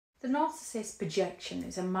The narcissist projection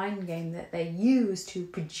is a mind game that they use to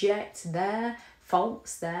project their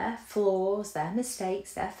faults, their flaws, their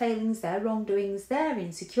mistakes, their failings, their wrongdoings, their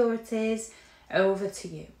insecurities over to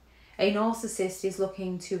you. A narcissist is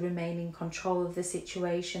looking to remain in control of the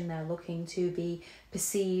situation. They're looking to be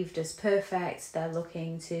perceived as perfect. They're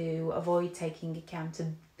looking to avoid taking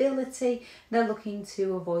accountability. They're looking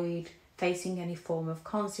to avoid facing any form of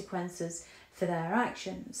consequences for their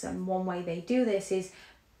actions. And one way they do this is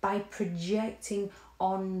by projecting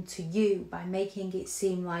onto you, by making it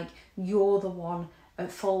seem like you're the one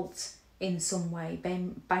at fault in some way,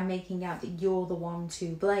 by making out that you're the one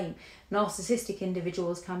to blame. Narcissistic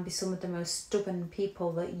individuals can be some of the most stubborn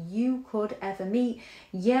people that you could ever meet,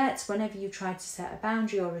 yet whenever you try to set a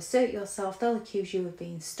boundary or assert yourself, they'll accuse you of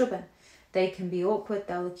being stubborn. They can be awkward,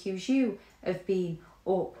 they'll accuse you of being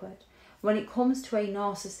awkward. When it comes to a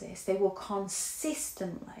narcissist, they will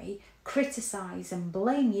consistently criticise and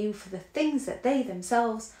blame you for the things that they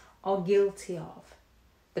themselves are guilty of.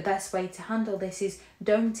 The best way to handle this is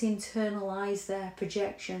don't internalise their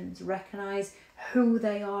projections. Recognise who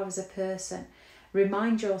they are as a person.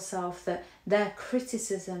 Remind yourself that their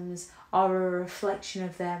criticisms are a reflection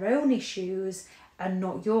of their own issues and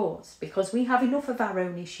not yours, because we have enough of our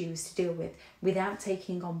own issues to deal with without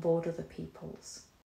taking on board other people's.